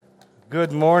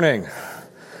Good morning.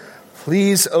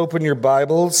 Please open your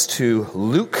Bibles to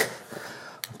Luke.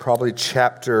 Probably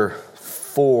chapter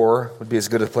 4 would be as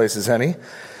good a place as any.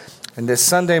 And this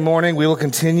Sunday morning, we will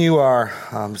continue our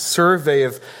survey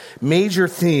of major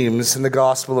themes in the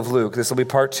Gospel of Luke. This will be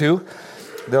part 2.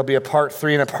 There'll be a part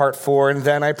 3 and a part 4. And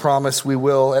then I promise we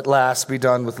will at last be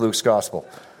done with Luke's Gospel.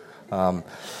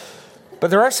 But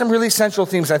there are some really central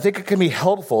themes. I think it can be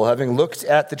helpful, having looked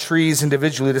at the trees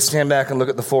individually, to stand back and look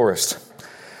at the forest.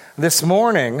 This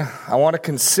morning, I want to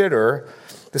consider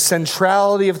the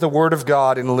centrality of the Word of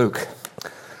God in Luke.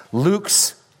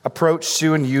 Luke's approach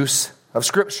to and use of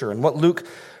Scripture, and what Luke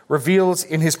reveals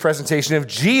in his presentation of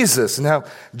Jesus, and how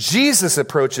Jesus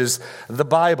approaches the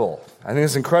Bible. I think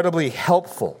it's incredibly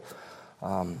helpful.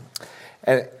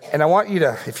 And I want you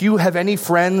to, if you have any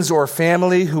friends or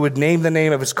family who would name the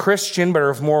name of as Christian but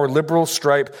are of more liberal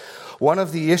stripe, one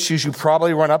of the issues you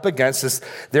probably run up against is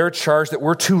their charge that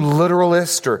we're too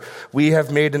literalist or we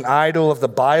have made an idol of the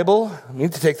Bible. We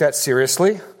need to take that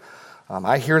seriously.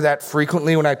 I hear that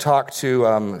frequently when I talk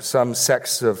to some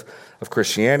sects of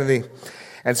Christianity.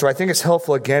 And so I think it's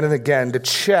helpful again and again to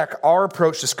check our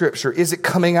approach to Scripture. Is it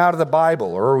coming out of the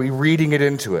Bible, or are we reading it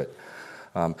into it?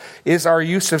 Is our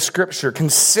use of Scripture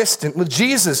consistent with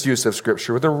Jesus' use of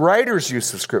Scripture, with the writer's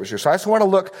use of Scripture? So I just want to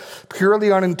look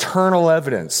purely on internal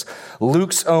evidence,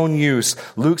 Luke's own use,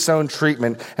 Luke's own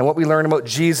treatment, and what we learn about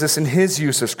Jesus and his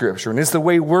use of Scripture. And is the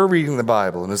way we're reading the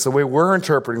Bible, and is the way we're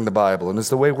interpreting the Bible, and is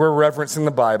the way we're reverencing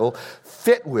the Bible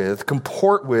fit with,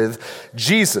 comport with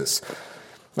Jesus?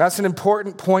 That's an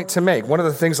important point to make. One of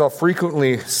the things I'll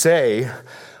frequently say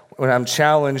when I'm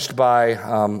challenged by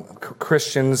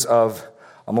Christians of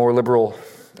a more liberal,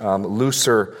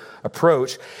 looser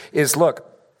approach is, look,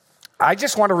 I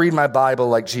just want to read my Bible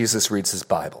like Jesus reads his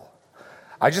Bible.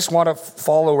 I just want to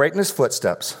follow right in his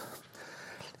footsteps.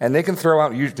 And they can throw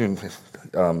out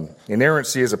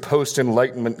inerrancy as a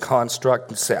post-enlightenment construct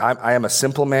and say, I am a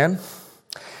simple man,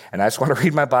 and I just want to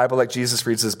read my Bible like Jesus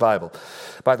reads his Bible.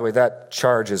 By the way, that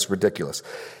charge is ridiculous.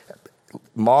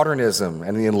 Modernism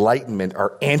and the Enlightenment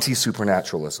are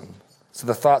anti-supernaturalism. So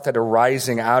the thought that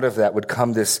arising out of that would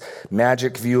come this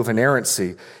magic view of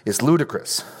inerrancy is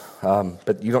ludicrous.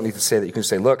 But you don't need to say that. You can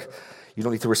say, look, you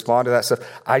don't need to respond to that stuff.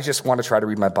 I just want to try to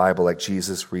read my Bible like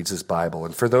Jesus reads his Bible.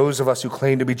 And for those of us who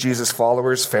claim to be Jesus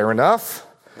followers, fair enough.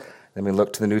 Then we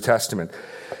look to the New Testament.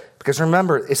 Because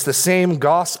remember, it's the same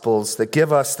Gospels that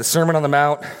give us the Sermon on the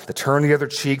Mount, the turn the other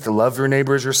cheek, the love your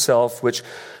neighbor as yourself, which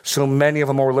so many of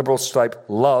a more liberal stripe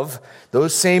love.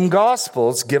 Those same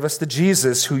Gospels give us the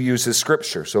Jesus who uses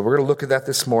Scripture. So we're going to look at that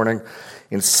this morning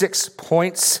in 6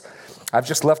 points. I've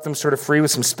just left them sort of free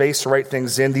with some space to write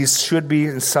things in. These should be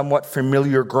in somewhat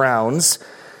familiar grounds.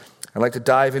 I'd like to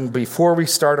dive in before we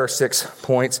start our 6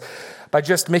 points by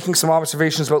just making some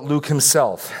observations about Luke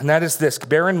himself. And that is this.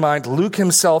 Bear in mind, Luke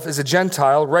himself is a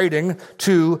Gentile writing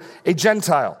to a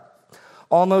Gentile.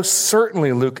 Almost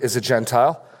certainly Luke is a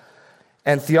Gentile,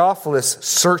 and Theophilus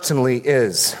certainly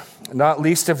is. Not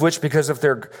least of which because of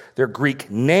their Greek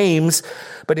names.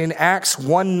 But in Acts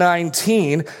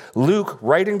 1:19, Luke,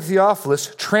 writing to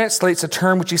Theophilus, translates a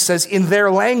term which he says in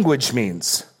their language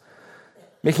means,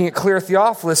 making it clear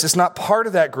Theophilus is not part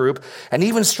of that group, and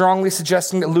even strongly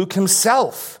suggesting that Luke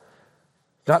himself,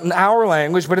 not in our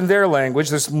language, but in their language,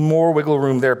 there's more wiggle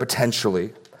room there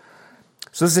potentially.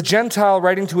 So there's a Gentile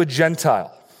writing to a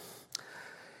Gentile.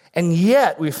 And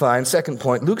yet, we find, second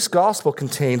point, Luke's gospel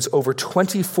contains over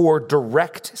 24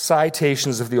 direct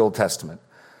citations of the Old Testament.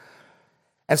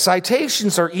 And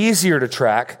citations are easier to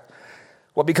track.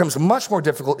 What becomes much more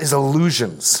difficult is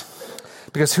allusions.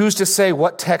 Because who's to say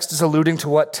what text is alluding to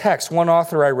what text? One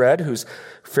author I read, who's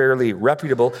fairly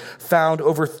reputable, found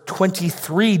over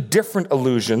 23 different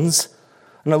allusions.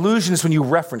 An allusion is when you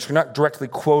reference, you're not directly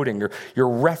quoting, you're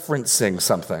referencing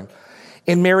something.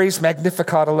 In Mary's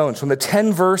Magnificat alone, from the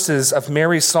 10 verses of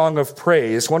Mary's Song of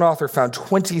Praise, one author found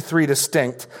 23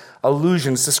 distinct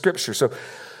allusions to Scripture. So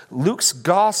Luke's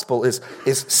gospel is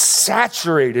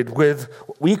saturated with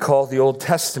what we call the Old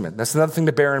Testament. That's another thing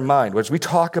to bear in mind. As we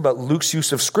talk about Luke's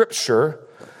use of Scripture,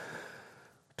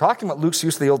 talking about Luke's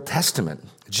use of the Old Testament,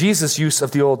 Jesus' use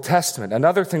of the Old Testament.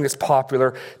 Another thing that's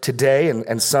popular today,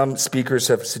 and some speakers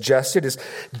have suggested, is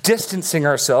distancing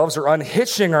ourselves or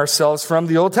unhitching ourselves from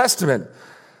the Old Testament.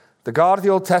 The God of the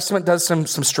Old Testament does some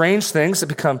strange things that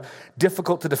become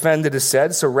difficult to defend, it is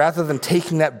said. So rather than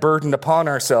taking that burden upon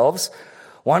ourselves,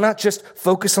 why not just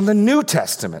focus on the New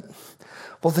Testament?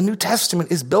 Well, the New Testament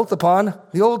is built upon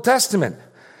the Old Testament.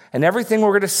 And everything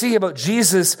we're going to see about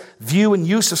Jesus' view and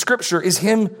use of Scripture is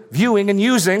him viewing and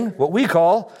using what we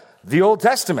call the Old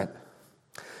Testament.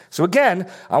 So again,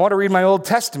 I want to read my Old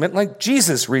Testament like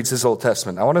Jesus reads his Old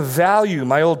Testament. I want to value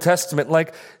my Old Testament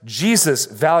like Jesus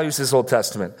values his Old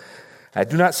Testament. I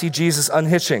do not see Jesus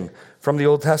unhitching from the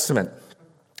Old Testament.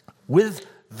 With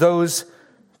those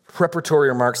preparatory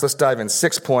remarks, let's dive in.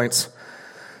 6 points.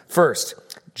 First,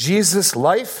 Jesus'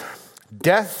 life,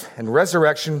 death, and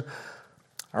resurrection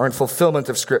are in fulfillment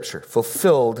of Scripture.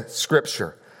 Fulfilled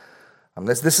Scripture.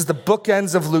 This is the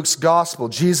bookends of Luke's gospel.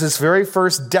 Jesus' very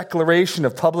first declaration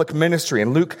of public ministry.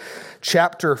 In Luke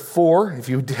chapter 4, if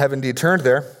you have indeed turned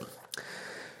there,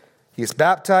 he is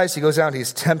baptized, he goes out,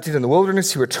 he's tempted in the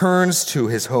wilderness, he returns to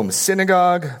his home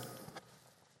synagogue.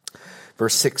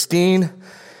 Verse 16,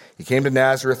 he came to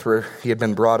Nazareth where he had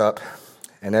been brought up,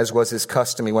 and as was his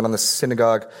custom, he went to the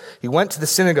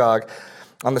synagogue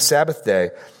on the Sabbath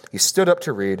day. He stood up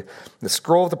to read. The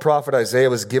scroll of the prophet Isaiah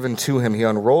was given to him. He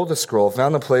unrolled the scroll,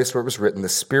 found the place where it was written, "The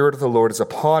Spirit of the Lord is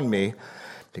upon me,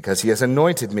 because he has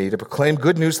anointed me to proclaim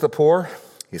good news to the poor.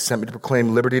 He has sent me to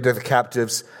proclaim liberty to the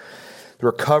captives, the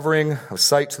recovering of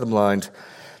sight to the blind,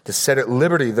 to set at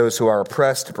liberty those who are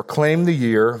oppressed, to proclaim the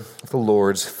year of the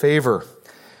Lord's favor."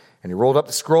 And he rolled up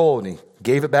the scroll, and he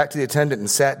gave it back to the attendant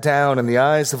and sat down, and the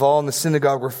eyes of all in the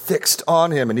synagogue were fixed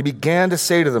on him. And he began to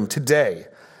say to them, "Today,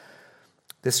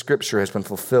 this scripture has been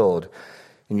fulfilled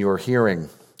in your hearing."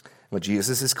 What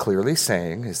Jesus is clearly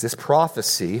saying is this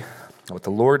prophecy with the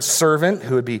Lord's servant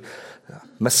who would be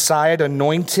Messiah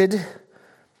anointed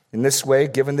in this way,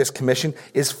 given this commission,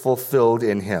 is fulfilled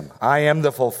in him. I am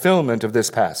the fulfillment of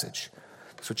this passage.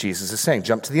 That's what Jesus is saying.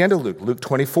 Jump to the end of Luke, Luke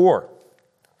 24.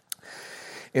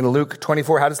 In Luke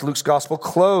 24, how does Luke's gospel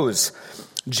close?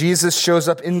 Jesus shows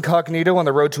up incognito on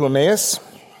the road to Emmaus.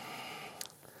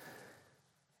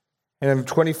 And in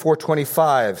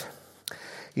 24:25,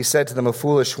 he said to them, "O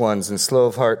foolish ones and slow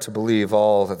of heart to believe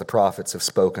all that the prophets have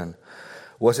spoken.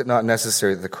 Was it not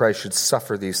necessary that the Christ should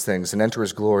suffer these things and enter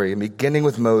his glory? And beginning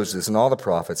with Moses and all the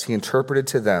prophets, he interpreted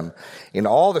to them in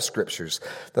all the scriptures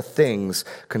the things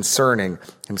concerning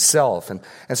himself." And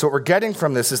so what we're getting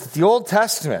from this is that the Old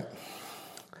Testament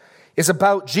is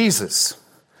about Jesus.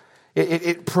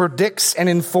 It predicts and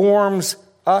informs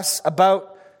us about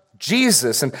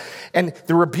Jesus. And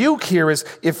the rebuke here is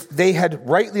if they had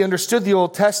rightly understood the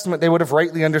Old Testament, they would have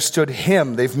rightly understood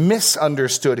him. They've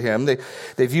misunderstood him.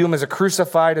 They view him as a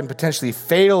crucified and potentially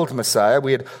failed Messiah.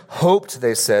 We had hoped,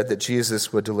 they said, that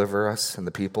Jesus would deliver us and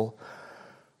the people.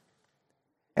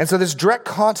 And so this direct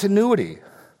continuity.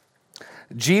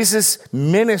 Jesus'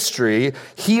 ministry,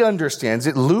 he understands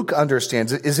it, Luke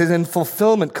understands it, is in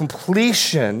fulfillment,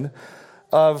 completion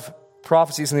of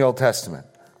prophecies in the Old Testament.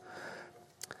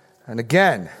 And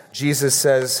again, Jesus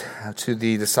says to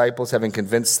the disciples, having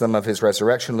convinced them of his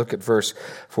resurrection, look at verse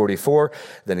 44,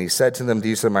 "Then he said to them,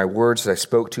 'These are my words that I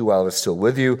spoke to you while I was still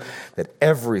with you, that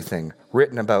everything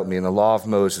written about me in the law of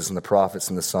Moses and the prophets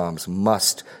and the Psalms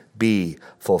must be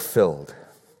fulfilled.'"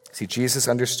 See, Jesus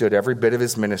understood every bit of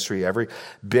his ministry, every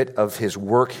bit of his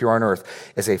work here on earth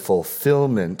as a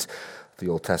fulfillment of the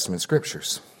Old Testament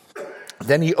scriptures.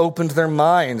 Then he opened their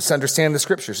minds to understand the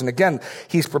scriptures. And again,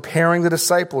 he's preparing the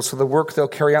disciples for the work they'll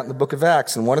carry out in the book of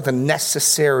Acts. And one of the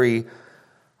necessary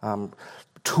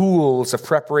tools of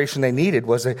preparation they needed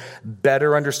was a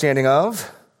better understanding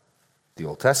of the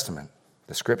Old Testament,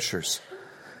 the scriptures.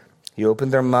 He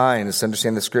opened their minds to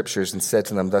understand the scriptures and said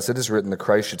to them, "Thus it is written that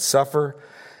Christ should suffer,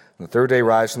 and the third day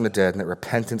rise from the dead, and that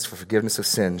repentance for forgiveness of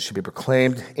sins should be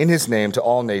proclaimed in his name to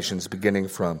all nations, beginning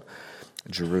from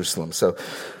Jerusalem." So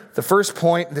the first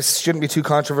point, this shouldn't be too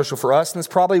controversial for us, and this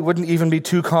probably wouldn't even be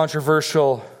too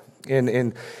controversial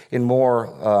in more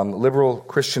liberal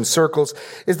Christian circles,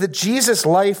 is that Jesus'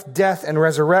 life, death, and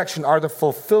resurrection are the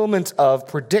fulfillment of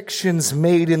predictions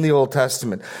made in the Old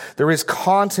Testament. There is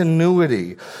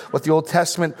continuity. What the Old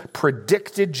Testament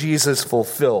predicted, Jesus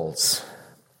fulfills.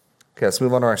 Okay, let's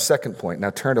move on to our second point. Now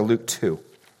turn to Luke 2.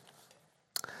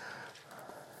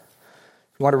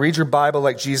 You want to read your Bible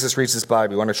like Jesus reads his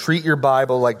Bible. You want to treat your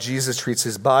Bible like Jesus treats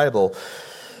his Bible.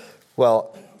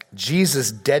 Well,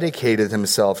 Jesus dedicated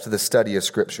himself to the study of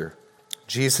Scripture.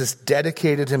 Jesus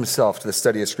dedicated himself to the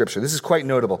study of Scripture. This is quite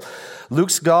notable.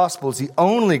 Luke's gospel is the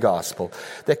only gospel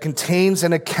that contains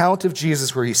an account of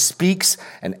Jesus where he speaks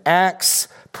and acts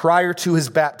prior to his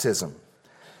baptism.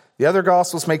 The other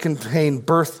gospels may contain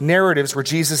birth narratives where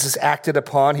Jesus is acted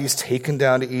upon. He's taken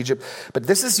down to Egypt. But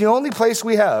this is the only place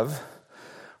we have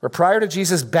where prior to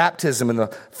Jesus' baptism and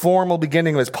the formal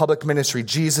beginning of his public ministry,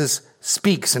 Jesus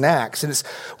speaks and acts. And it's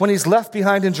when he's left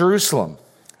behind in Jerusalem.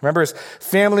 Remember, his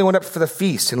family went up for the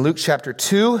feast in Luke chapter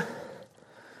 2.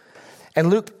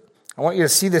 And Luke, I want you to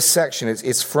see this section.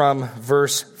 It's from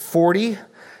verse 40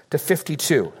 to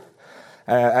 52.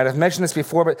 And I've mentioned this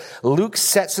before, but Luke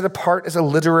sets it apart as a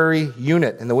literary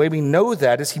unit. And the way we know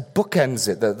that is he bookends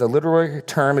it. The literary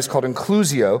term is called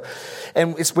inclusio.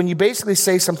 And it's when you basically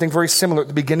say something very similar at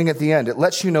the beginning and at the end. It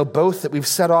lets you know both that we've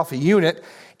set off a unit,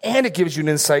 and it gives you an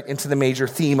insight into the major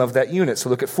theme of that unit. So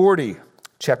look at 40.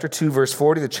 Chapter 2, verse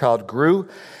 40, the child grew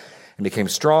and became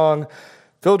strong,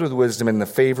 filled with wisdom, and the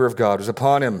favor of God was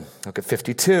upon him. Look at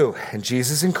 52. And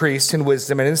Jesus increased in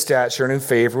wisdom and in stature and in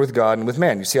favor with God and with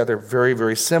men. You see how they're very,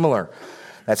 very similar.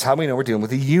 That's how we know we're dealing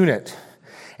with a unit.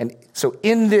 And so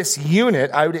in this unit,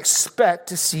 I would expect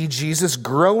to see Jesus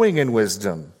growing in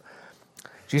wisdom.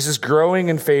 Jesus growing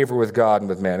in favor with God and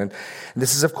with men. And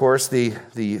this is, of course,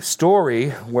 the story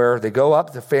where they go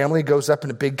up, the family goes up in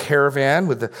a big caravan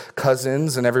with the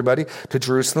cousins and everybody to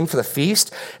Jerusalem for the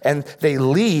feast. And they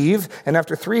leave, and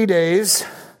after 3 days,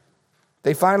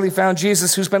 they finally found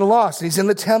Jesus who's been lost. And he's in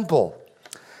the temple.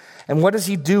 And what is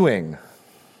he doing?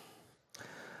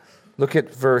 Look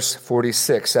at verse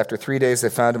 46. After 3 days, they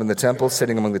found him in the temple,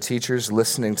 sitting among the teachers,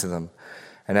 listening to them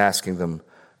and asking them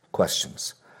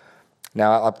questions.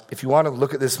 Now, if you want to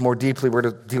look at this more deeply, we're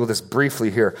going to deal with this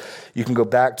briefly here. You can go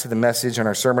back to the message on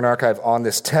our sermon archive on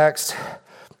this text.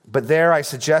 But there I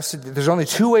suggested that there's only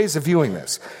two ways of viewing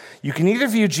this. You can either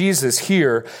view Jesus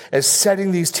here as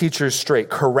setting these teachers straight,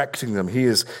 correcting them.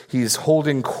 He's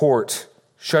holding court,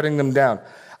 shutting them down.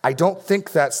 I don't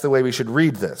think that's the way we should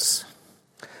read this.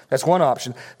 That's one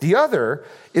option. The other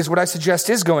is what I suggest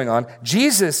is going on.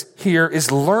 Jesus here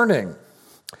is learning.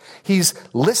 He's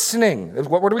listening.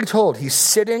 What are we told? He's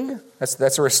sitting.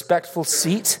 That's a respectful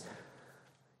seat.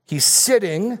 He's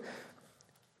sitting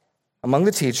among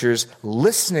the teachers,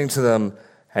 listening to them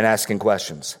and asking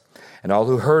questions. And all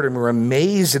who heard him were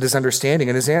amazed at his understanding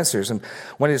and his answers. And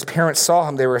when his parents saw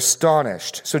him, they were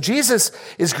astonished. So Jesus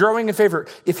is growing in favor.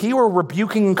 If he were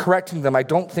rebuking and correcting them, I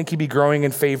don't think he'd be growing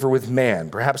in favor with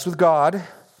man. Perhaps with God,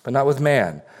 but not with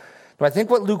man. But I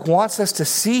think what Luke wants us to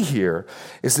see here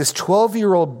is this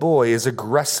 12-year-old boy is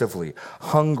aggressively,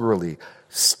 hungrily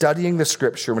studying the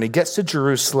scripture. When he gets to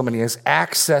Jerusalem and he has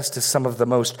access to some of the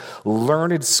most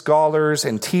learned scholars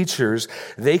and teachers,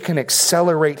 they can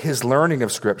accelerate his learning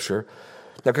of scripture.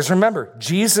 Now, because remember,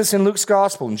 Jesus in Luke's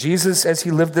gospel, and Jesus as he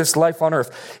lived this life on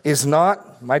earth, is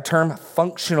not, my term,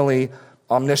 functionally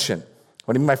omniscient.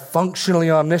 What I mean by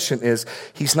functionally omniscient is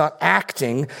he's not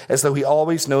acting as though he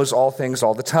always knows all things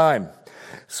all the time.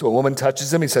 So a woman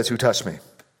touches him, he says, "Who touched me?"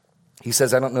 He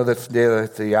says, "I don't know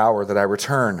the hour that I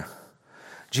return."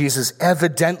 Jesus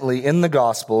evidently in the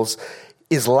Gospels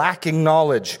is lacking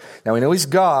knowledge. Now we know he's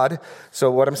God, so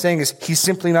what I'm saying is he's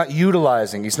simply not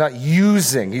utilizing, he's not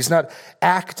using, he's not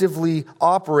actively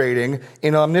operating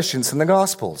in omniscience in the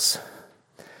Gospels.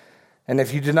 And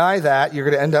if you deny that, you're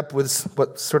going to end up with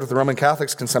what sort of the Roman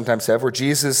Catholics can sometimes have, where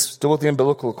Jesus, still with the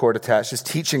umbilical cord attached, is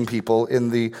teaching people in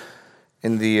the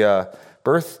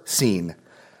birth scene.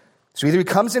 So either he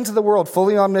comes into the world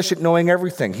fully omniscient, knowing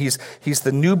everything. He's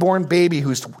the newborn baby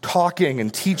who's talking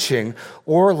and teaching,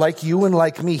 or like you and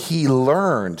like me, he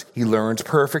learned. He learned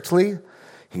perfectly.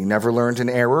 He never learned in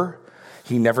error.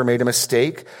 He never made a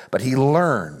mistake, but he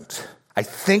learned. I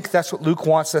think that's what Luke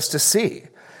wants us to see.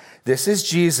 This is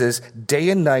Jesus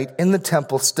day and night in the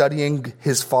temple studying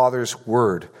his Father's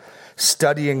word,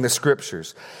 studying the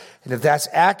scriptures. And if that's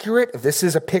accurate, if this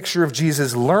is a picture of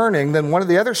Jesus learning, then one of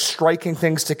the other striking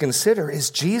things to consider is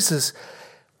Jesus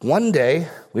one day,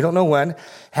 we don't know when,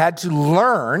 had to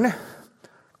learn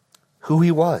who he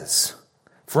was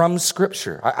from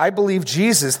Scripture. I believe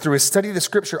Jesus, through his study of the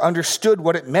Scripture, understood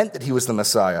what it meant that he was the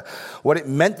Messiah, what it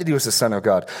meant that he was the Son of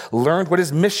God, learned what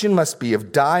his mission must be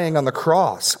of dying on the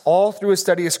cross, all through his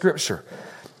study of Scripture.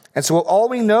 And so all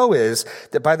we know is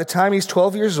that by the time he's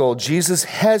 12 years old, Jesus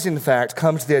has, in fact,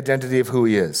 come to the identity of who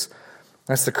he is.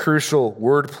 That's the crucial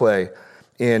wordplay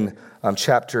in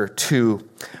chapter 2,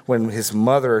 when his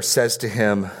mother says to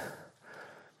him,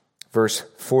 verse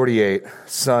 48,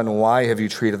 "Son, why have you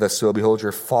treated us so? Behold,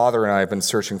 your father and I have been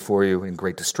searching for you in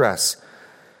great distress."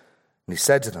 And he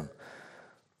said to them,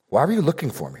 "Why were you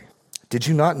looking for me? Did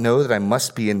you not know that I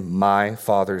must be in my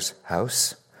Father's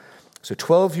house?" So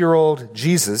 12-year-old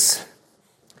Jesus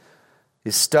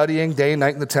is studying day and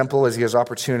night in the temple as he has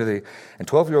opportunity. And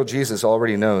 12-year-old Jesus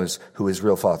already knows who his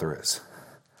real father is.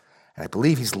 And I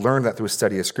believe he's learned that through his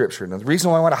study of Scripture. Now, the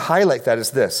reason why I want to highlight that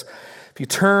is this. If you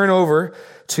turn over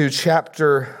to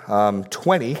chapter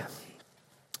 20,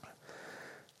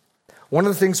 one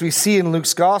of the things we see in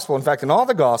Luke's gospel, in fact, in all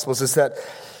the gospels, is that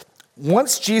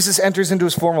once Jesus enters into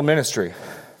his formal ministry,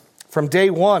 from day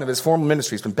one of his formal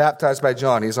ministry, he's been baptized by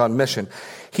John, he's on mission,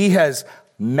 he has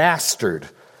mastered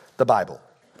the Bible.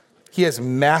 He has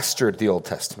mastered the Old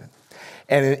Testament.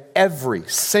 And in every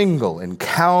single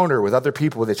encounter with other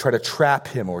people where they try to trap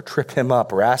him or trip him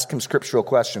up or ask him scriptural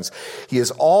questions, he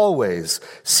is always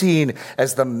seen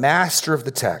as the master of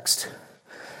the text.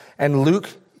 And Luke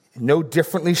no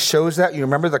differently shows that. You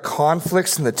remember the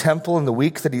conflicts in the temple in the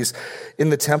week that he's in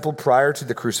the temple prior to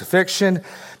the crucifixion.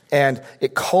 And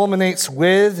it culminates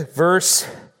with verse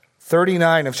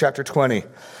 39 of chapter 20.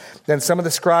 Then some of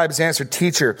the scribes answered,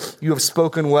 "Teacher, you have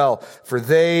spoken well," for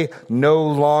they no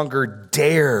longer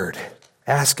dared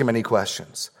ask him any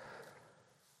questions.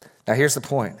 Now here's the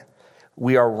point.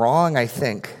 We are wrong, I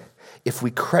think, if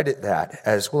we credit that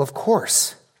as, well, of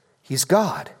course, he's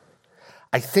God.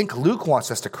 I think Luke wants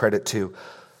us to credit to,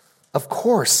 of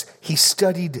course, he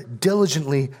studied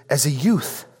diligently as a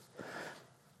youth.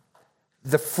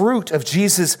 The fruit of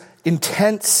Jesus'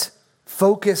 intense,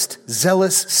 focused,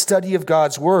 zealous study of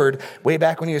God's word way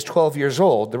back when he was 12 years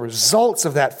old, the results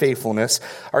of that faithfulness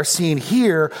are seen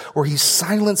here where he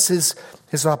silences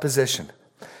his opposition.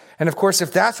 And of course,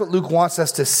 if that's what Luke wants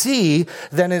us to see,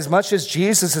 then as much as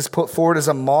Jesus is put forward as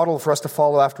a model for us to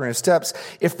follow after in his steps,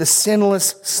 if the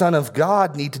sinless Son of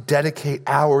God need to dedicate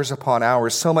hours upon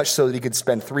hours, so much so that he could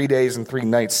spend 3 days and 3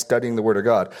 nights studying the word of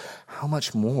God, how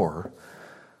much more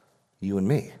you and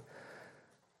me?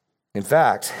 In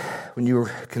fact, when you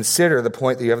consider the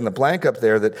point that you have in the blank up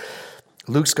there, that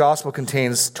Luke's gospel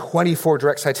contains 24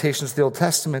 direct citations to the Old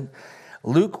Testament,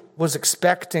 Luke was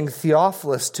expecting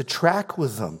Theophilus to track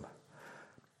with them.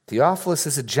 Theophilus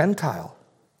is a Gentile.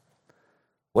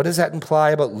 What does that imply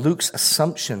about Luke's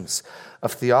assumptions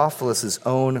of Theophilus'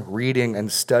 own reading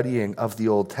and studying of the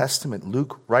Old Testament?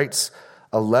 Luke writes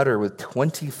a letter with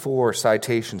 24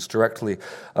 citations directly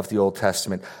of the Old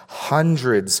Testament,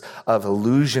 hundreds of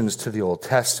allusions to the Old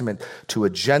Testament, to a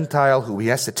Gentile who he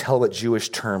has to tell what Jewish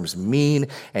terms mean,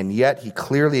 and yet he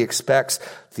clearly expects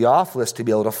Theophilus to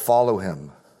be able to follow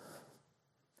him.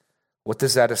 What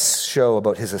does that show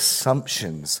about his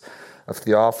assumptions of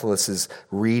Theophilus'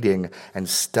 reading and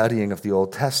studying of the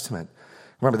Old Testament?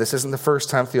 Remember, this isn't the first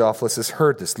time Theophilus has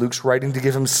heard this. Luke's writing to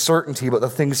give him certainty about the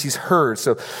things he's heard.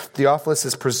 So Theophilus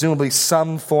is presumably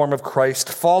some form of Christ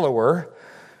follower.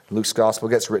 Luke's gospel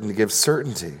gets written to give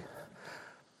certainty.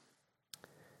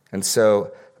 And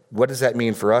so what does that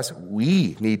mean for us?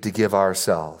 We need to give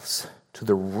ourselves to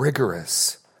the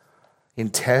rigorous,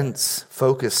 intense,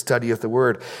 focused study of the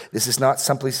word. This is not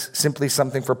simply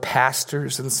something for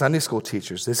pastors and Sunday school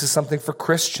teachers. This is something for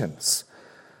Christians.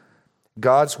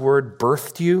 God's word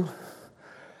birthed you,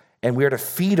 and we are to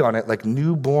feed on it like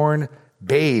newborn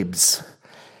babes.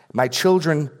 My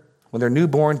children, when they're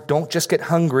newborn, don't just get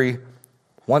hungry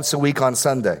once a week on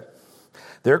Sunday.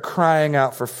 They're crying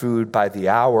out for food by the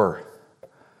hour.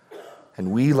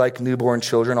 And we, like newborn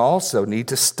children, also need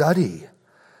to study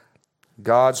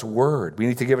God's word. We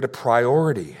need to give it a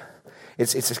priority.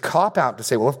 It's a cop-out to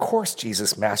say, well, of course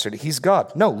Jesus mastered it. He's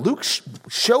God. No, Luke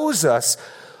shows us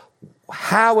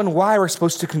how and why we're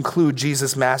supposed to conclude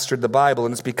Jesus mastered the Bible,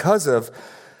 and it's because of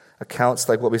accounts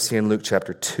like what we see in Luke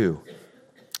chapter 2.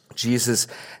 Jesus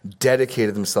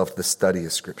dedicated himself to the study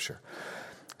of Scripture.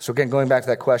 So again, going back to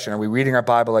that question, are we reading our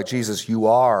Bible like Jesus? You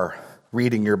are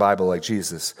reading your Bible like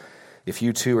Jesus. If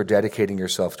you too are dedicating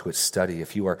yourself to its study,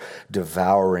 if you are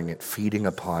devouring it, feeding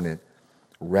upon it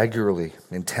regularly,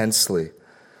 intensely,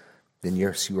 then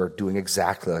yes, you are doing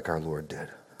exactly like our Lord did.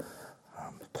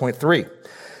 Point 3.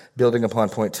 Building upon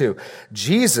point 2,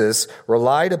 Jesus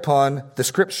relied upon the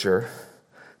Scripture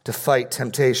to fight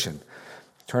temptation.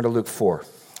 Turn to Luke 4.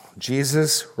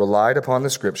 Jesus relied upon the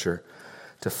Scripture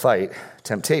to fight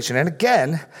temptation. And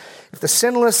again, if the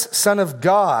sinless Son of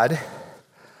God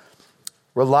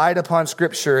relied upon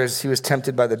Scripture as he was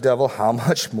tempted by the devil, how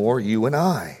much more you and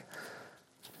I?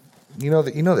 You know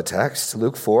the text,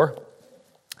 Luke 4.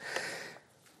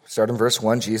 Start in verse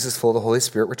 1, Jesus, full of the Holy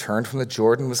Spirit, returned from the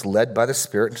Jordan, was led by the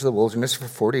Spirit into the wilderness for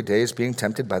 40 days, being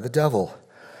tempted by the devil.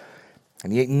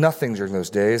 And he ate nothing during those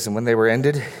days, and when they were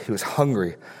ended, he was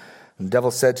hungry. And the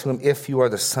devil said to him, "If you are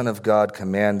the Son of God,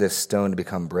 command this stone to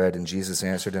become bread." And Jesus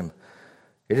answered him,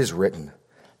 "It is written,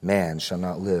 man shall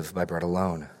not live by bread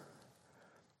alone."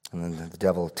 And then the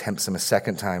devil tempts him a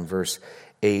second time, verse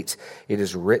 8, "It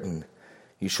is written,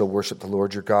 you shall worship the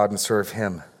Lord your God and serve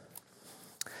him."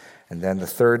 And then the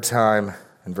third time,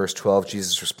 in verse 12,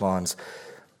 Jesus responds,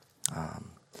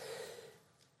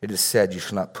 "It is said, you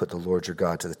shall not put the Lord your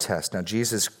God to the test." Now,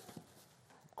 Jesus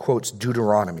quotes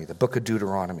Deuteronomy, the book of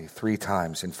Deuteronomy, 3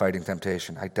 times in fighting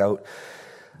temptation. I doubt,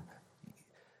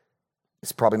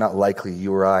 it's probably not likely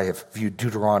you or I have viewed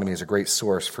Deuteronomy as a great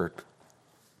source for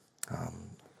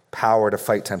power to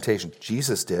fight temptation.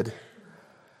 Jesus did.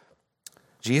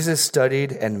 Jesus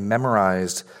studied and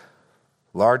memorized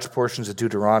large portions of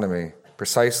Deuteronomy.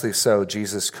 Precisely so,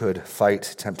 Jesus could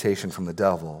fight temptation from the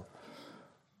devil.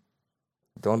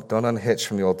 Don't unhitch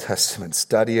from the Old Testament.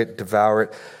 Study it, devour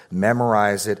it,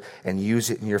 memorize it, and use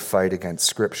it in your fight against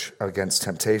Scripture, against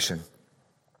temptation.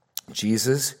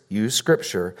 Jesus used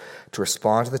Scripture to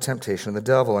respond to the temptation of the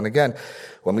devil. And again,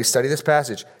 when we study this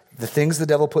passage, the things the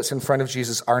devil puts in front of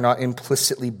Jesus are not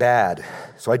implicitly bad.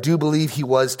 So I do believe he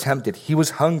was tempted. He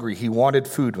was hungry. He wanted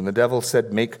food. When the devil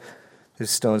said, make his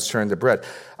stones turn to bread,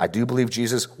 I do believe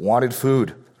Jesus wanted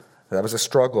food. That was a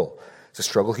struggle. It's a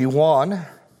struggle he won.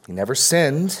 He never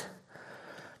sinned.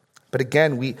 But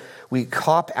again, we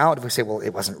cop out if we say, well,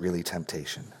 it wasn't really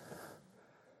temptation.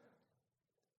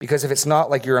 Because if it's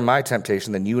not like you're in my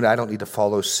temptation, then you and I don't need to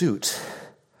follow suit.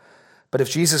 But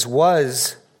if Jesus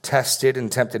was tested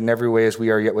and tempted in every way as we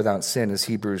are yet without sin, as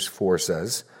Hebrews 4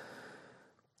 says,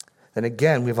 then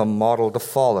again, we have a model to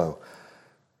follow.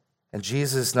 And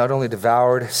Jesus not only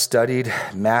devoured, studied,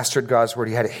 mastered God's word,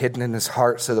 he had it hidden in his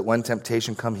heart so that when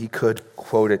temptation come, he could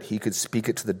quote it, he could speak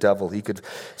it to the devil, he could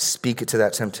speak it to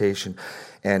that temptation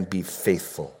and be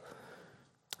faithful.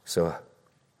 So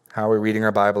how are we reading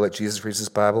our Bible like Jesus reads his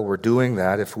Bible? We're doing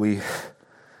that if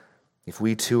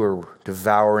we too are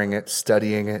devouring it,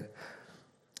 studying it,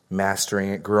 mastering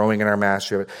it, growing in our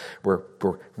mastery of it. We're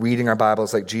reading our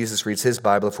Bibles like Jesus reads his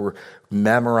Bible, if we're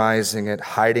memorizing it,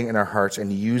 hiding it in our hearts,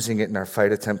 and using it in our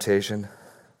fight of temptation.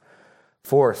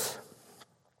 Fourth,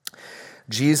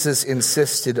 Jesus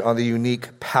insisted on the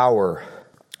unique power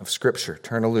of Scripture.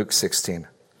 Turn to Luke 16.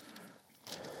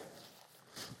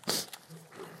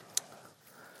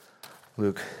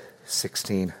 Luke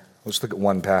 16. Let's look at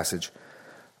one passage.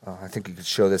 I think you could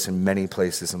show this in many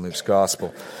places in Luke's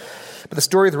gospel. But the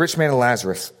story of the rich man and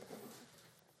Lazarus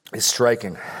is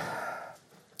striking.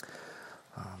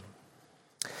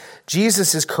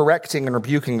 Jesus is correcting and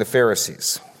rebuking the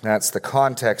Pharisees. That's the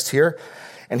context here.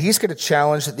 And he's going to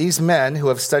challenge that these men who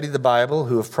have studied the Bible,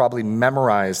 who have probably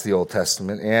memorized the Old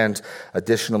Testament and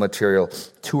additional material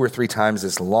 2 or 3 times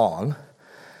as long,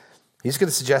 he's going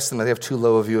to suggest to them that they have too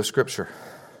low a view of Scripture.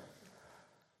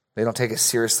 They don't take it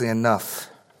seriously enough.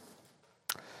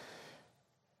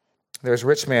 There's a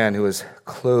rich man who was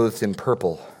clothed in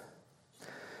purple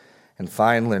and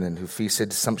fine linen, who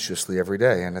feasted sumptuously every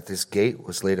day. And at this gate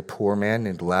was laid a poor man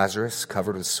named Lazarus,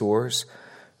 covered with sores,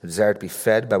 who desired to be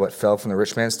fed by what fell from the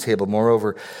rich man's table.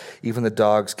 Moreover, even the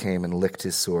dogs came and licked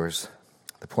his sores.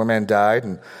 The poor man died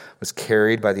and was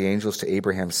carried by the angels to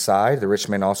Abraham's side. The rich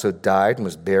man also died and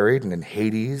was buried, and in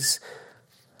Hades,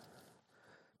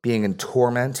 being in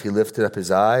torment, he lifted up his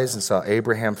eyes and saw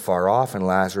Abraham far off and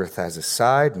Lazarus at his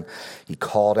side. And he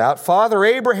called out, Father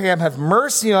Abraham, have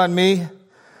mercy on me,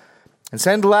 and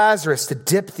send Lazarus to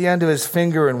dip the end of his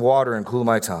finger in water and cool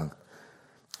my tongue.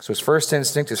 So his first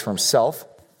instinct is for himself,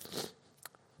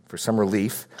 for some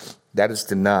relief. That is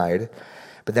denied.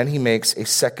 But then he makes a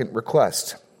second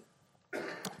request.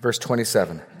 Verse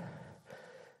 27.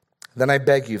 Then I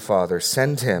beg you, Father,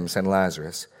 send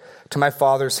Lazarus, to my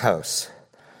father's house.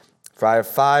 For I have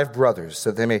 5 brothers, so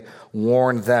that they may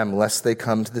warn them, lest they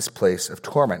come to this place of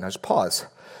torment. Now just pause.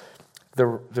 The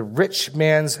rich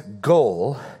man's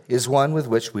goal is one with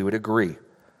which we would agree.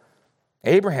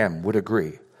 Abraham would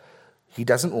agree. He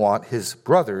doesn't want his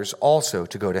brothers also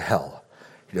to go to hell.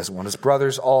 He doesn't want his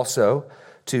brothers also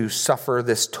to suffer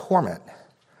this torment.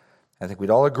 I think we'd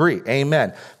all agree.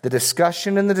 Amen. The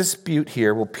discussion and the dispute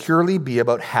here will purely be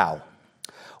about how.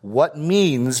 What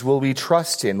means will we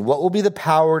trust in? What will be the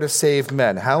power to save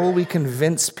men? How will we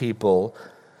convince people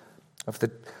of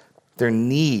their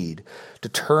need to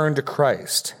turn to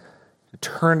Christ, to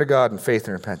turn to God in faith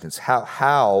and repentance?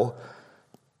 How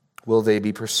will they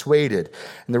be persuaded?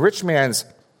 And the rich man's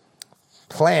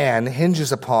plan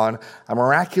hinges upon a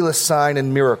miraculous sign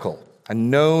and miracle, a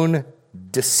known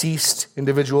deceased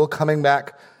individual coming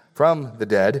back from the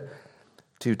dead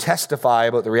to testify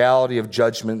about the reality of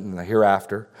judgment and the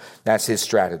hereafter. That's his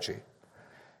strategy.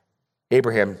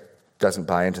 Abraham doesn't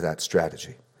buy into that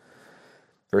strategy.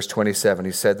 Verse 27,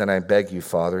 he said, Then I beg you,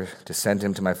 Father, to send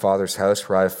him to my father's house,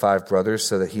 for I have 5 brothers,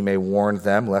 so that he may warn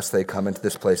them, lest they come into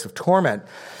this place of torment.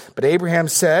 But Abraham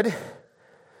said,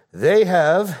 They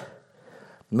have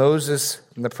Moses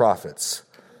and the prophets.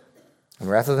 And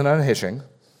rather than unhitching,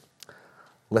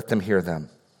 let them hear them.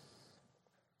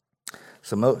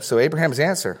 So Abraham's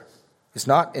answer is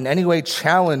not in any way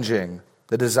challenging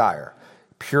the desire,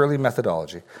 purely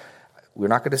methodology. We're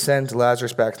not going to send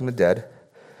Lazarus back from the dead.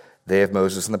 They have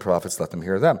Moses and the prophets, let them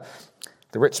hear them.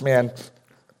 The rich man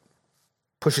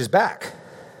pushes back.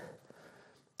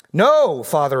 No,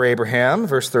 Father Abraham,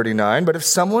 verse 39, but if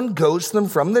someone goes to them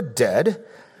from the dead,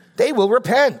 they will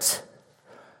repent.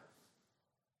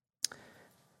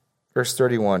 Verse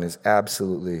 31 is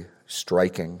absolutely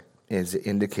striking as it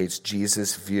indicates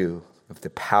Jesus' view of the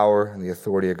power and the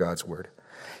authority of God's word.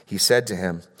 He said to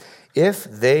him, "If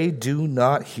they do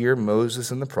not hear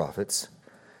Moses and the prophets,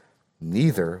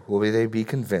 neither will they be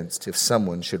convinced if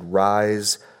someone should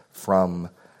rise from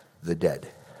the dead."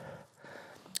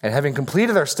 And having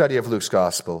completed our study of Luke's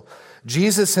gospel,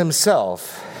 Jesus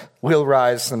himself will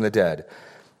rise from the dead.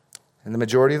 And the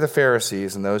majority of the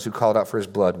Pharisees and those who called out for his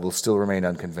blood will still remain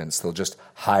unconvinced. They'll just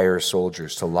hire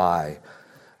soldiers to lie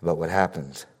about what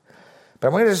happened. But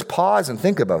I'm going to just pause and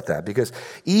think about that, because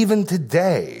even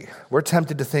today, we're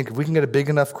tempted to think if we can get a big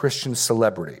enough Christian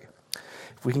celebrity,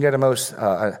 if we can get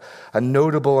a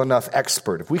notable enough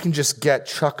expert, if we can just get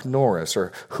Chuck Norris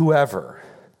or whoever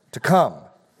to come.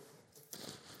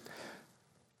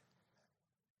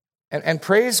 And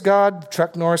praise God,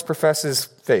 Chuck Norris professes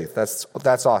faith.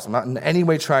 That's awesome. I'm not in any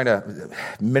way trying to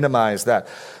minimize that.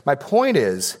 My point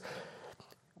is,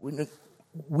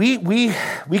 we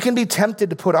can be tempted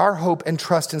to put our hope and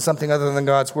trust in something other than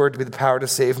God's word to be the power to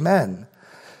save men.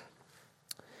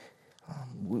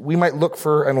 We might look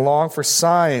for and long for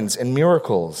signs and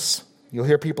miracles. You'll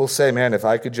hear people say, man, if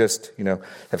I could just,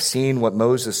 have seen what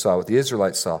Moses saw, what the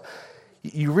Israelites saw.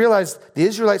 You realize the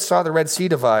Israelites saw the Red Sea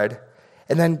divide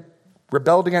and then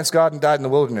rebelled against God and died in the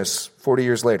wilderness 40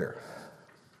 years later.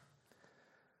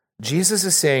 Jesus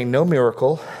is saying no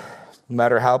miracle, no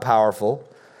matter how powerful,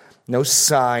 no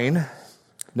sign,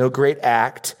 no great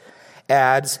act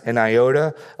adds an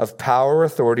iota of power or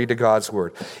authority to God's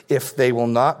word. If they will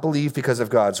not believe because of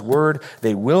God's word,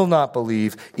 they will not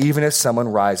believe even if someone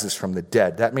rises from the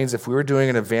dead. That means if we were doing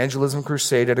an evangelism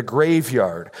crusade at a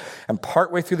graveyard, and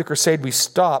partway through the crusade we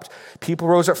stopped, people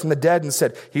rose up from the dead and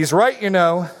said, "He's right,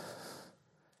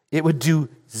 it would do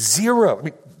zero."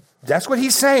 That's what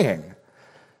he's saying.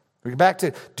 We go back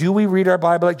to, do we read our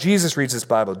Bible like Jesus reads his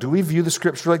Bible? Do we view the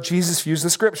scripture like Jesus views the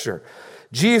scripture?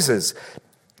 Jesus,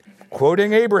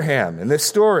 quoting Abraham in this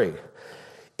story,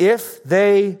 if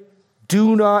they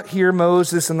do not hear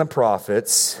Moses and the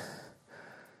prophets,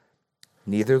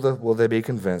 neither will they be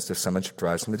convinced if someone should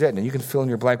rise from the dead. And you can fill in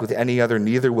your blank with any other,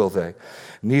 neither will they.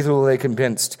 Neither will they be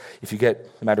convinced if you get,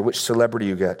 no matter which celebrity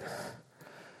you get.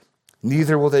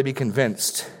 Neither will they be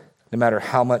convinced, no matter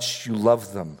how much you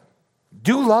love them.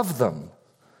 Do love them.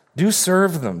 Do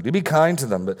serve them. Do be kind to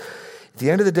them. But at the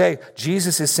end of the day,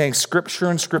 Jesus is saying Scripture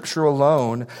and Scripture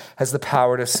alone has the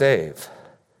power to save.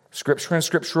 Scripture and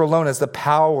Scripture alone has the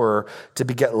power to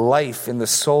beget life in the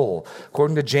soul.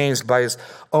 According to James, by his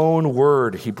own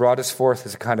word, he brought us forth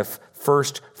as a kind of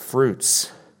first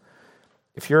fruits.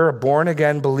 If you're a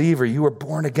born-again believer, you were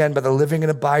born again by the living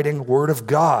and abiding word of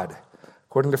God,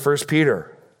 according to 1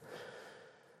 Peter.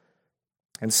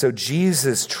 And so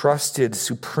Jesus trusted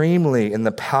supremely in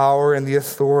the power and the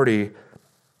authority.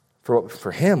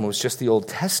 For him, it was just the Old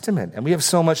Testament. And we have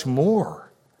so much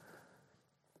more.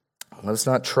 Let us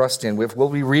not trust in. We'll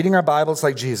be reading our Bibles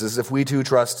like Jesus if we too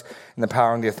trust in the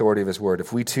power and the authority of his word.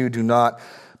 If we too do not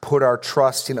put our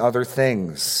trust in other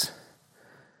things.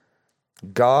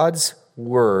 God's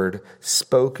word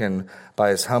spoken by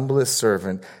his humblest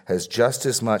servant has just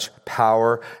as much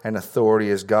power and authority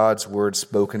as God's word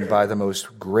spoken by the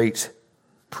most great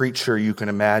preacher you can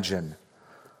imagine.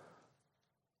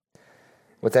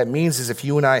 What that means is if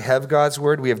you and I have God's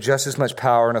word, we have just as much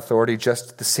power and authority,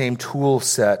 just the same tool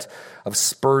set of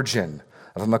Spurgeon,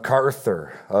 of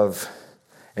MacArthur, of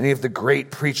any of the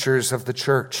great preachers of the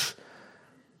church.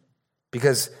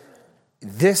 Because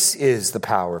this is the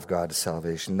power of God to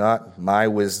salvation, not my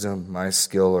wisdom, my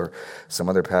skill, or some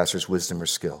other pastor's wisdom or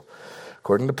skill.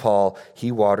 According to Paul,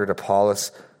 he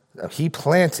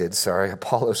planted,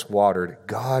 Apollos watered.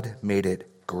 God made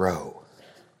it grow.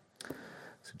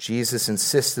 So Jesus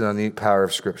insisted on the power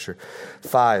of Scripture.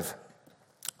 5,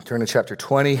 turn to chapter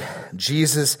 20.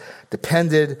 Jesus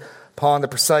depended upon the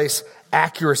precise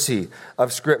accuracy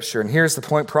of Scripture. And here's the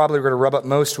point probably we're going to rub up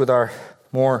most with our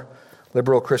more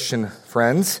liberal Christian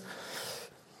friends.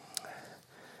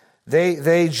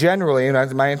 They generally,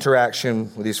 in my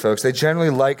interaction with these folks, they generally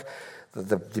like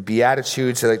the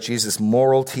Beatitudes, like Jesus'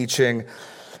 moral teaching.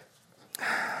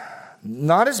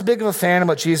 Not as big of a fan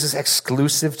about Jesus'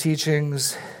 exclusive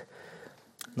teachings.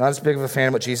 Not as big of a fan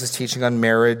about Jesus' teaching on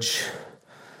marriage.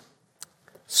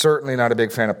 Certainly not a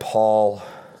big fan of Paul.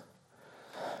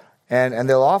 And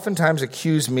they'll oftentimes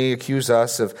accuse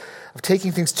us of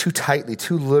taking things too tightly,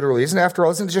 too literally. Isn't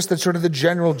it just the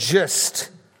general gist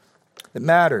that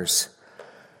matters?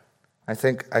 I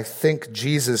think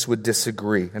Jesus would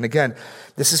disagree. And again,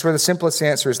 this is where the simplest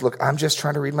answer is, look, I'm just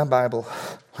trying to read my Bible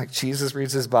like Jesus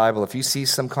reads his Bible. If you see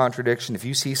some contradiction, if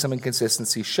you see some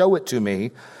inconsistency, show it to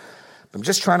me. I'm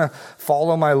just trying to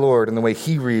follow my Lord in the way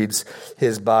he reads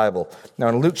his Bible. Now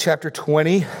in Luke chapter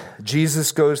 20,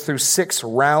 Jesus goes through 6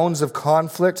 rounds of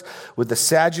conflict with the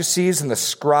Sadducees and the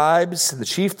scribes, the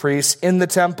chief priests in the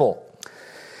temple.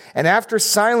 And after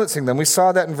silencing them, we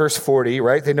saw that in verse 40,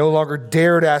 right? They no longer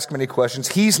dared ask many questions.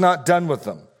 He's not done with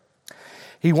them.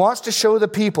 He wants to show the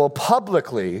people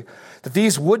publicly that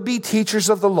these would-be teachers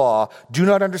of the law do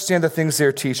not understand the things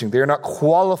they're teaching. They are not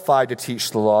qualified to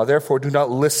teach the law, therefore do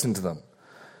not listen to them.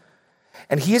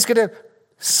 And he is going to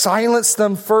silence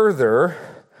them further.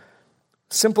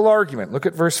 Simple argument. Look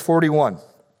at verse 41.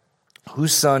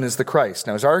 Whose son is the Christ?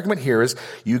 Now his argument here is,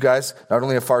 you guys not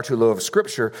only have far too low of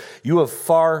Scripture, you have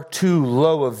far too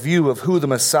low a view of who the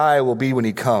Messiah will be when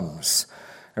he comes.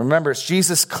 And remember, it's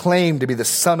Jesus' claim to be the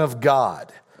Son of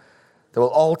God that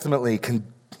will ultimately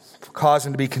cause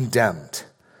him to be condemned.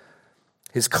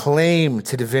 His claim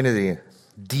to divinity,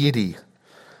 deity.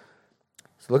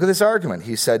 So look at this argument.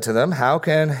 He said to them, how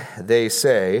can they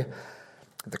say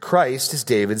that the Christ is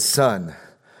David's son?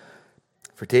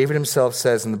 For David himself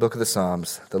says in the book of the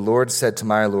Psalms, the Lord said to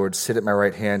my Lord, sit at my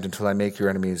right hand until I make your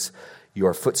enemies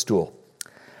your footstool.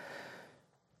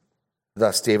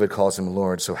 Thus David calls him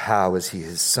Lord, so how is he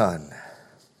his son?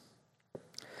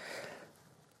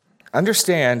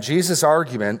 Understand, Jesus'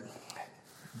 argument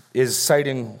is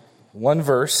citing one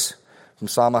verse from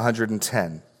Psalm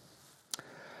 110.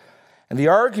 And the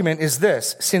argument is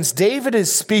this: since David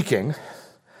is speaking,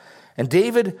 and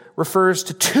David refers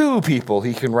to 2 people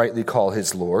he can rightly call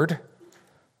his Lord,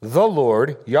 the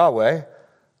Lord, Yahweh,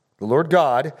 the Lord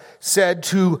God, said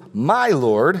to my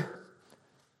Lord,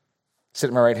 sit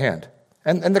at my right hand.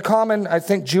 And the common, I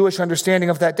think, Jewish understanding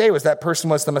of that day was that person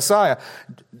was the Messiah.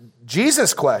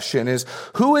 Jesus' question is,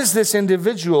 who is this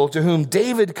individual to whom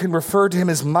David can refer to him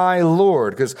as my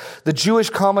Lord? Because the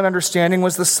Jewish common understanding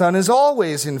was the Son is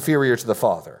always inferior to the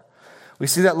Father. We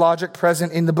see that logic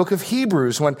present in the book of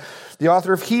Hebrews when the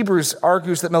author of Hebrews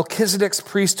argues that Melchizedek's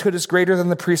priesthood is greater than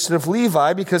the priesthood of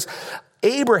Levi because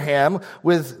Abraham,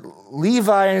 with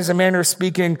Levi, as a manner of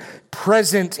speaking,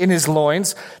 present in his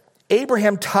loins,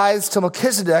 Abraham tithes to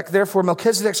Melchizedek, therefore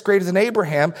Melchizedek's greater than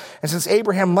Abraham, and since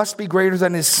Abraham must be greater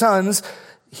than his sons,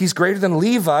 he's greater than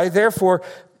Levi, therefore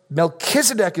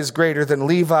Melchizedek is greater than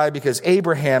Levi because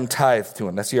Abraham tithed to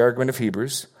him. That's the argument of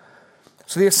Hebrews.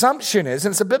 So the assumption is,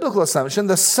 and it's a biblical assumption,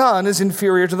 the Son is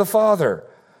inferior to the Father.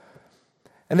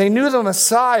 And they knew the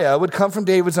Messiah would come from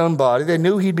David's own body. They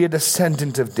knew he'd be a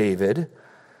descendant of David.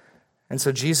 And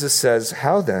so Jesus says,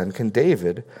 how then can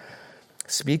David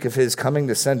speak of his coming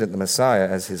descendant, the Messiah,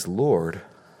 as his Lord?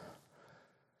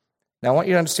 Now, I want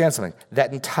you to understand something.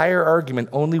 That entire argument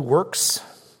only works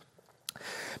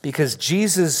because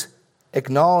Jesus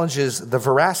acknowledges the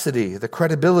veracity, the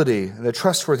credibility, the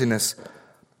trustworthiness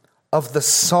of the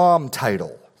psalm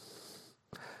title.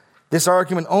 This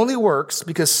argument only works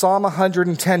because Psalm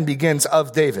 110 begins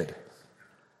of David.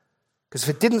 Because if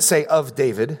it didn't say of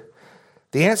David,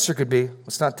 the answer could be,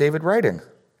 it's not David writing.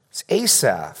 It's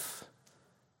Asaph.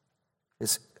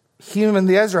 It's Heman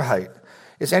the Ezrahite.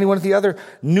 It's any one of the other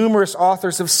numerous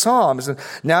authors of Psalms. And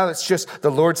now it's just the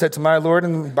Lord said to my Lord,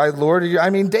 and by Lord, I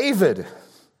mean David.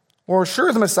 Or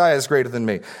sure, the Messiah is greater than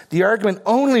me. The argument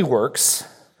only works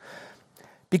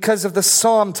because of the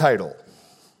psalm title.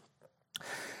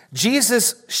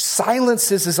 Jesus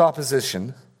silences his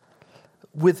opposition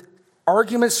with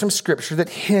arguments from Scripture that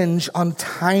hinge on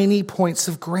tiny points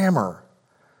of grammar.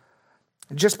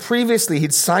 Just previously,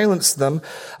 he'd silenced them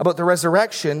about the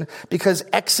resurrection because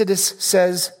Exodus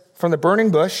says from the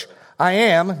burning bush, I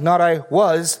am, not I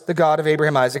was, the God of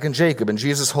Abraham, Isaac, and Jacob. And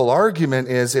Jesus' whole argument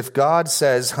is if God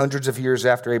says hundreds of years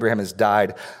after Abraham has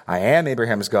died, I am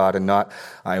Abraham's God and not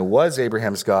I was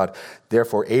Abraham's God,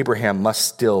 therefore Abraham must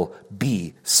still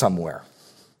be somewhere.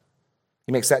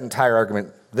 He makes that entire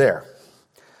argument there.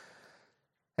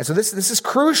 And so this is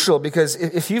crucial because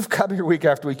if you've come here week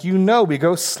after week, you know we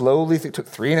go slowly. It took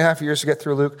 3.5 years to get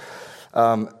through Luke.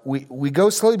 We go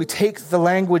slowly. We take the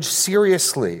language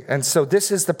seriously. And so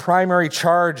this is the primary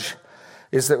charge,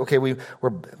 is that, okay, we're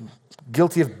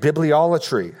guilty of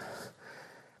bibliolatry.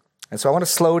 And so I want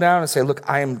to slow down and say, look,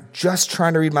 I am just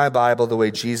trying to read my Bible the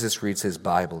way Jesus reads his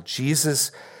Bible.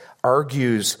 Jesus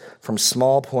argues from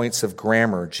small points of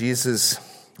grammar. Jesus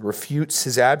refutes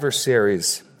his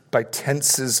adversaries by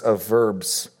tenses of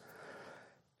verbs.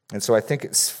 And so I think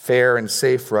it's fair and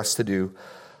safe for us to do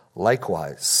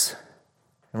likewise.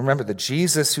 And remember, the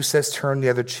Jesus who says turn the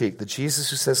other cheek, the Jesus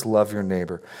who says love your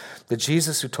neighbor, the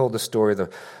Jesus who told the story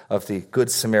of the Good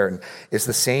Samaritan is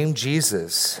the same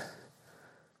Jesus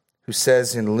who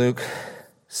says in Luke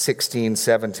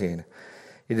 16:17,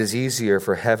 it is easier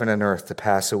for heaven and earth to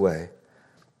pass away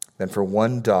than for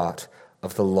one dot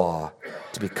of the law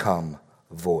to become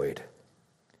void.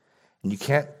 And you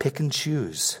can't pick and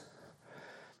choose,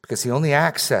 because the only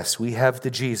access we have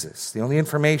to Jesus, the only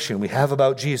information we have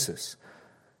about Jesus,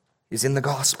 is in the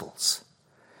Gospels.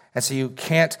 And so you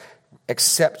can't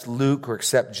accept Luke or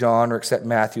accept John or accept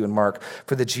Matthew and Mark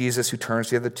for the Jesus who turns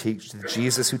the other cheek, the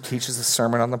Jesus who teaches the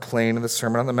Sermon on the Plain and the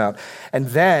Sermon on the Mount, and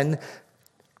then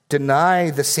deny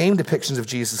the same depictions of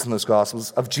Jesus in those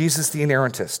Gospels, of Jesus the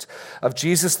inerrantist, of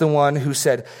Jesus the one who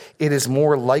said, it is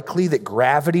more likely that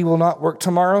gravity will not work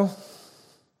tomorrow,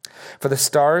 for the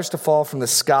stars to fall from the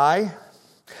sky,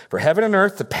 for heaven and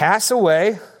earth to pass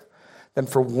away, than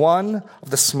for one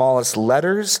of the smallest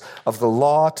letters of the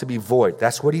law to be void.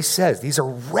 That's what he says. These are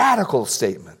radical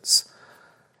statements.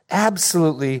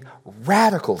 Absolutely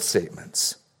radical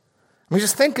statements. I mean,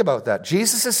 just think about that.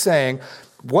 Jesus is saying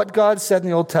what God said in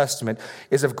the Old Testament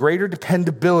is of greater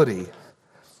dependability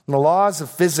than the laws of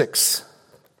physics.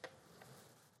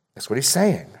 That's what he's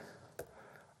saying.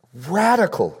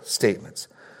 Radical statements.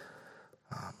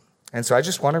 And so I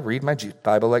just want to read my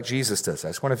Bible like Jesus does. I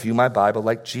just want to view my Bible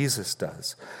like Jesus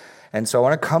does. And so I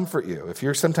want to comfort you. If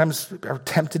you're sometimes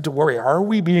tempted to worry, are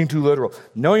we being too literal?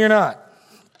 No, you're not.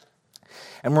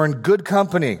 And we're in good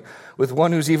company with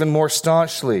one who's even more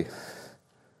staunchly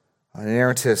an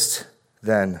inerrantist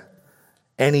than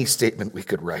any statement we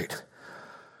could write.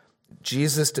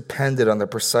 Jesus depended on the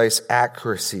precise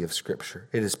accuracy of Scripture.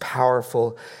 It is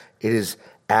powerful. It is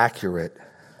accurate.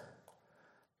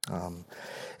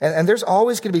 And there's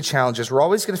always going to be challenges. We're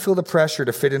always going to feel the pressure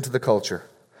to fit into the culture.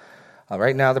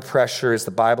 Right now, the pressure is the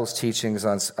Bible's teachings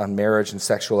on marriage and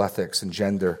sexual ethics and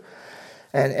gender.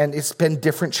 And it's been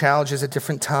different challenges at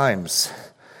different times.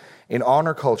 In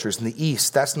honor cultures in the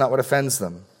East, that's not what offends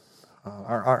them.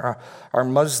 Our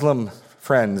Muslim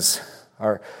friends,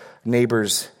 our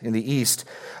neighbors in the East,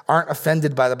 aren't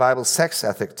offended by the Bible's sex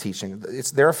ethic teaching.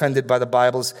 They're offended by the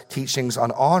Bible's teachings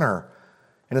on honor.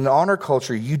 And in the honor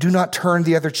culture, you do not turn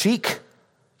the other cheek.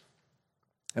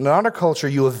 In the honor culture,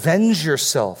 you avenge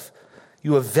yourself.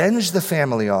 You avenge the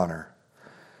family honor.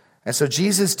 And so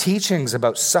Jesus' teachings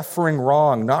about suffering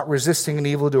wrong, not resisting an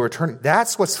evildoer,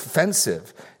 that's what's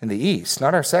offensive in the East,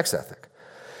 not our sex ethic.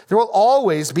 There will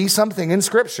always be something in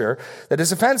Scripture that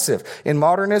is offensive. In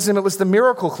modernism, it was the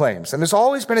miracle claims. And there's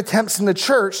always been attempts in the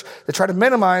church to try to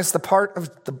minimize the part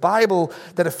of the Bible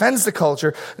that offends the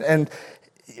culture. And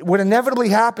what inevitably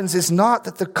happens is not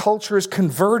that the culture is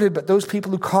converted, but those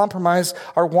people who compromise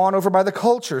are won over by the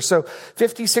culture. So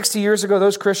 50, 60 years ago,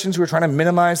 those Christians who were trying to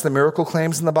minimize the miracle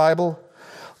claims in the Bible,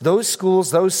 those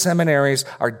schools, those seminaries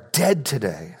are dead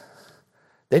today.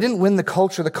 They didn't win the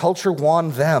culture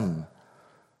won them.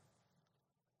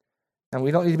 And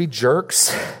we don't need to be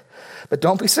jerks, but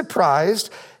don't be surprised.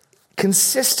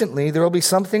 Consistently, there will be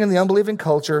something in the unbelieving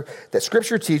culture that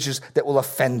Scripture teaches that will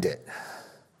offend it.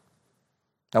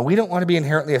 Now, we don't want to be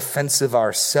inherently offensive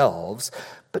ourselves,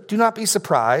 but do not be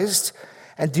surprised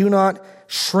and do not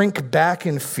shrink back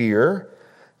in fear.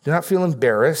 Do not feel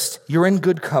embarrassed. You're in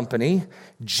good company.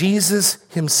 Jesus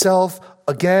himself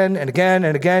again and again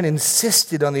and again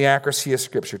insisted on the accuracy of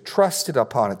Scripture, trusted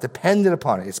upon it, depended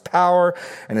upon it, its power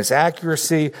and its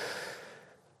accuracy.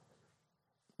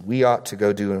 We ought to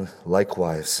go do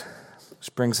likewise.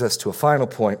 Which brings us to a final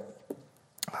point.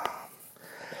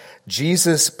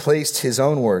 Jesus placed his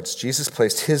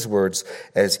words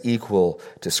as equal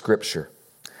to Scripture.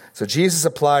 So Jesus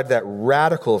applied that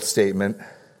radical statement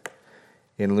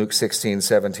in Luke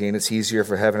 16:17. It's easier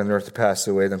for heaven and earth to pass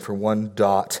away than for one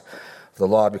dot of the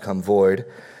law to become void.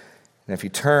 And if you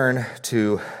turn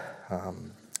to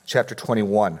chapter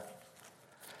 21,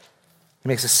 he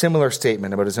makes a similar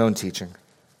statement about his own teaching.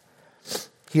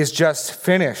 He has just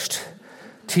finished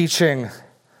teaching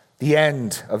the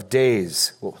end of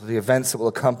days, the events that will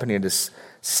accompany his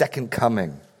second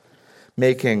coming,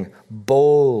 making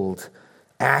bold,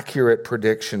 accurate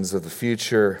predictions of the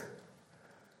future.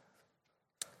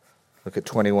 Look at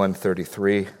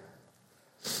 21:33.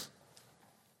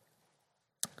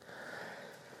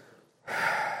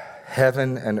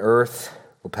 Heaven and earth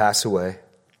will pass away,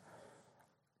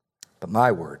 but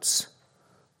my words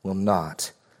will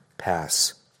not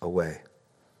pass away.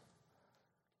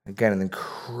 Again, an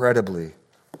incredibly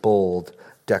bold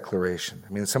declaration.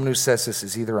 I mean, someone who says this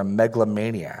is either a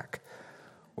megalomaniac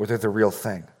or they're the real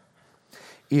thing.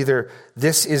 Either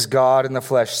this is God in the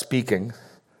flesh speaking,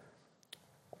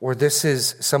 or this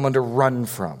is someone to run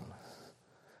from.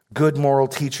 Good moral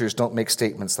teachers don't make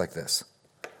statements like this.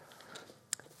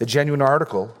 The genuine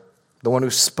article, the one who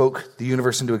spoke the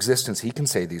universe into existence, he can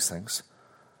say these things.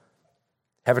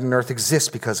 Heaven and earth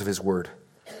exist because of his word.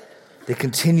 They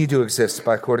continue to exist,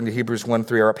 according to Hebrews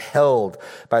 1:3, are upheld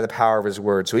by the power of his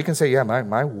word. So we can say, yeah,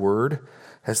 my word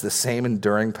has the same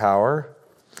enduring power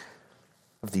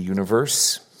of the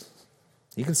universe.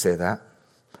 You can say that.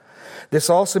 This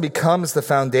also becomes the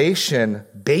foundation,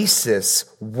 basis,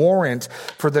 warrant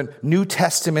for the New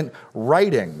Testament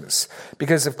writings.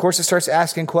 Because, of course, it starts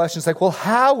asking questions like, well,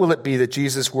 how will it be that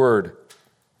Jesus' word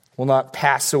will not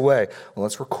pass away? Well,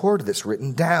 let's record this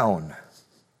written down.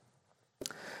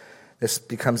 This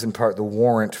becomes in part the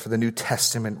warrant for the New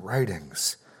Testament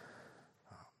writings.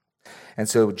 And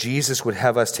so Jesus would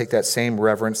have us take that same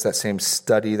reverence, that same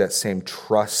study, that same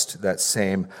trust, that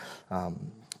same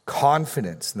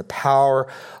confidence in the power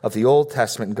of the Old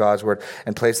Testament and God's word,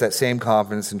 and place that same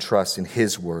confidence and trust in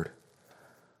his word.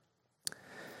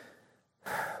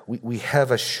 We have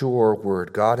a sure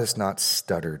word. God has not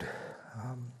stuttered.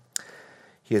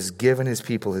 He has given his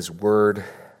people his word,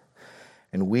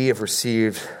 and we have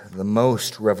received the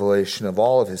most revelation of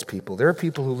all of his people. There are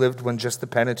people who lived when just the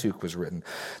Pentateuch was written.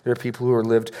 There are people who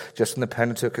lived just when the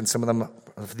Pentateuch and some of them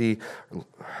of the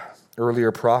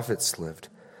earlier prophets lived.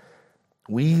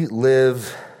 We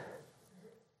live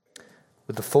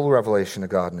with the full revelation of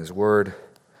God and his word.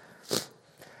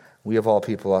 We of all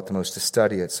people ought the most to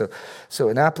study it. So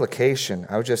in application,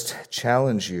 I would just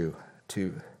challenge you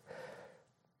to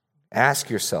ask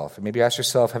yourself, and maybe ask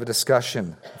yourself, have a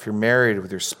discussion, if you're married with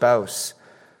your spouse,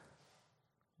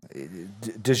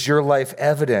 does your life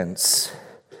evidence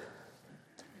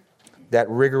that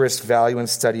rigorous value and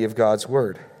study of God's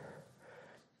word?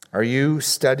 Are you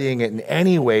studying it in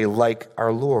any way like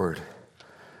our Lord?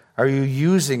 Are you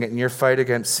using it in your fight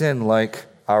against sin like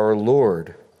our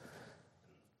Lord?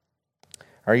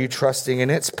 Are you trusting in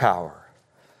its power?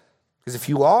 Because if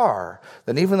you are,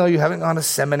 then even though you haven't gone to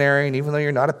seminary and even though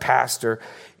you're not a pastor,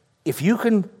 if you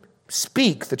can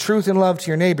speak the truth in love to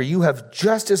your neighbor, you have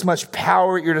just as much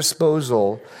power at your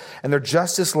disposal, and they're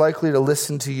just as likely to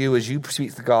listen to you as you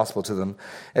speak the gospel to them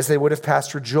as they would if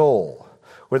Pastor Joel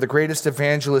or the greatest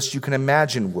evangelist you can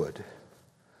imagine would.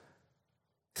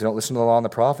 If they don't listen to the law and the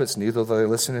prophets, neither will they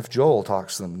listen if Joel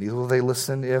talks to them. Neither will they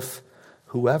listen if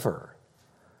whoever.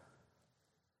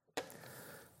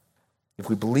 If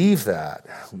we believe that,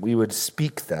 we would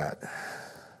speak that.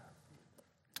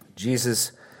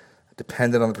 Jesus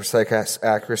depended on the precise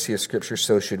accuracy of Scripture,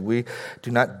 so should we.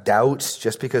 Do not doubt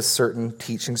just because certain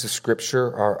teachings of Scripture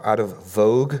are out of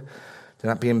vogue. Do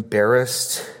not be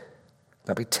embarrassed. Do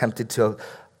not be tempted to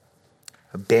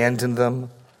abandon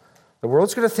them. The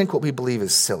world's going to think what we believe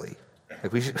is silly.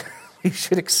 Like we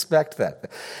should expect that.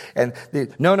 And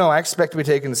no, I expect to be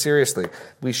taken seriously.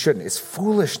 We shouldn't. It's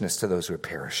foolishness to those who are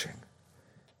perishing.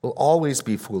 It will always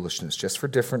be foolishness, just for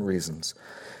different reasons.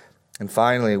 And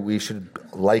finally, we should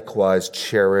likewise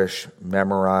cherish,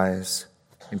 memorize,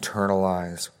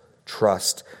 internalize,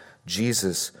 trust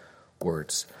Jesus'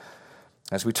 words.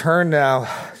 As we turn now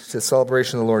to the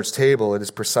celebration of the Lord's table, it is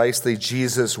precisely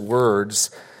Jesus' words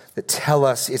that tell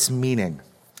us its meaning.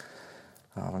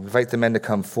 I invite the men to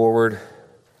come forward.